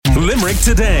Limerick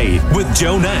Today with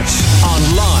Joe Nash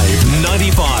on Live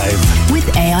 95. With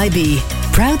AIB,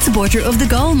 proud supporter of the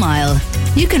Goal Mile.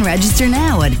 You can register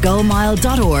now at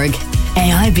goalmile.org.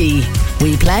 AIB,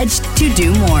 we pledge to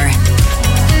do more.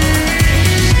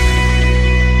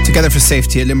 Together for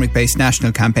Safety, a Limerick-based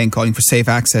national campaign calling for safe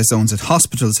access zones at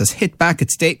hospitals, has hit back at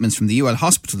statements from the UL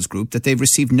Hospitals Group that they've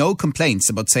received no complaints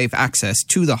about safe access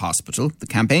to the hospital. The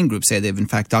campaign group say they've in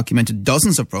fact documented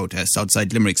dozens of protests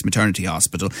outside Limerick's maternity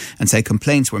hospital and say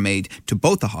complaints were made to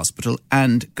both the hospital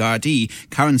and Gardaí.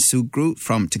 Karen Sugru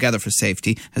from Together for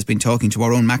Safety has been talking to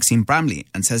our own Maxine Bramley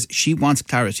and says she wants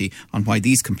clarity on why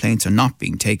these complaints are not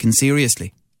being taken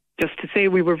seriously. Just to say,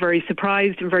 we were very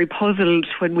surprised and very puzzled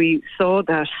when we saw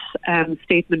that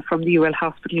statement from the UL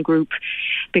Hospital Group,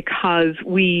 because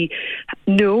we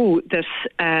know that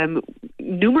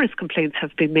numerous complaints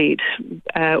have been made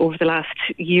over the last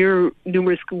year.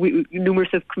 Numerous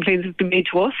of complaints have been made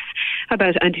to us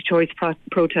about anti-choice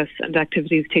protests and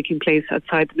activities taking place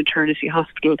outside the maternity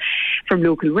hospital from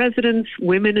local residents,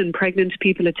 women and pregnant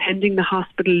people attending the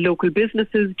hospital, local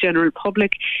businesses, general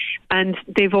public, and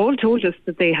they've all told us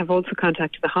that they have also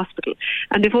contacted the hospital,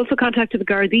 and they've also contacted the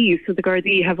Gardaí, so the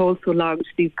Gardaí have also logged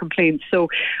these complaints. So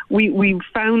we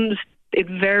found it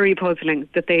very puzzling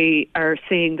that they are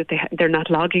saying that they're not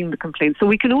logging the complaints. So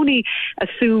we can only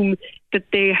assume that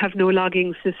they have no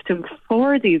logging system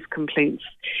for these complaints.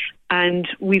 And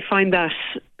we find that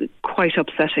quite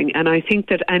upsetting. And I think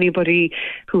that anybody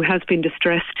who has been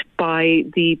distressed by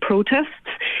the protests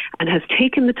and has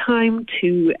taken the time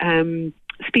to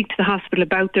speak to the hospital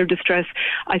about their distress,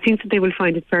 I think that they will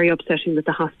find it very upsetting that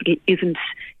the hospital isn't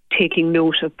taking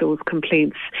note of those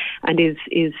complaints and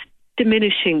is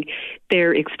diminishing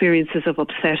their experiences of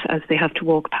upset as they have to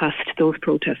walk past those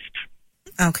protests.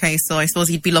 Okay, so I suppose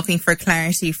you'd be looking for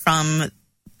clarity from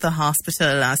the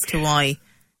hospital as to why.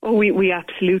 Oh, we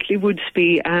absolutely would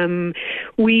be.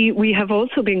 We have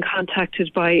also been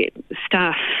contacted by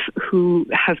staff who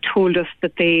have told us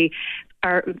that they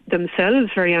are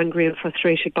themselves very angry and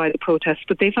frustrated by the protests,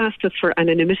 but they've asked us for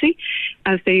anonymity,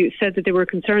 as they said that they were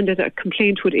concerned that a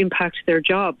complaint would impact their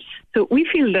jobs. So we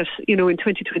feel that, in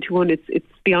 2021, it's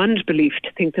beyond belief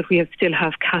to think that we still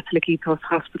have Catholic ethos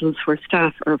hospitals where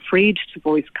staff are afraid to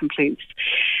voice complaints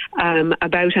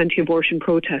about anti-abortion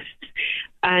protests.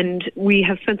 And we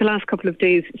have spent the last couple of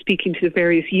days speaking to the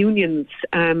various unions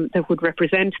that would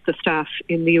represent the staff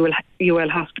in the UL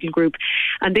Hospital Group.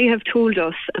 And they have told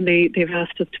us, and they've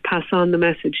asked us to pass on the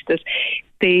message, that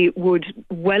they would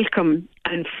welcome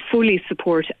and fully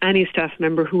support any staff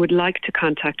member who would like to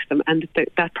contact them, and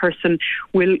that person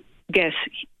will get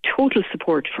total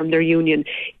support from their union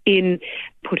in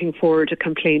putting forward a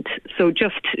complaint. So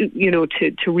just,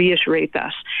 to reiterate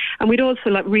that. And we'd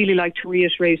also really like to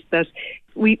reiterate that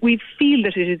we feel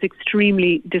that it is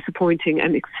extremely disappointing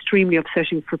and extremely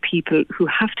upsetting for people who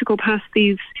have to go past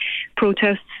these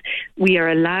protests. We are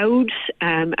allowed,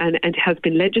 and it has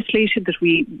been legislated, that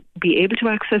we be able to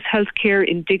access healthcare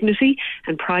in dignity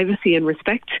and privacy and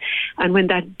respect. And when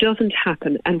that doesn't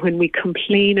happen, and when we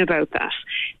complain about that,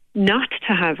 not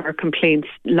to have our complaints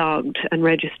logged and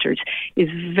registered is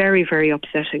very, very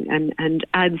upsetting and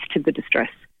adds to the distress.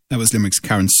 That was Limerick's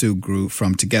Karen Sugru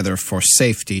from Together for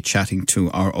Safety chatting to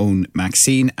our own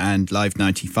Maxine, and Live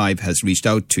 95 has reached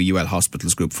out to UL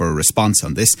Hospitals Group for a response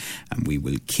on this, and we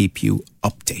will keep you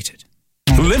updated.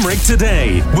 Limerick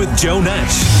Today with Joe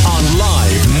Nash on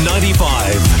Live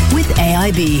 95. With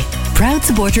AIB, proud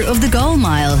supporter of the Goal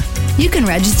Mile. You can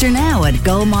register now at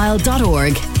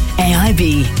goalmile.org.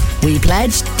 AIB, we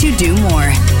pledge to do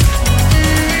more.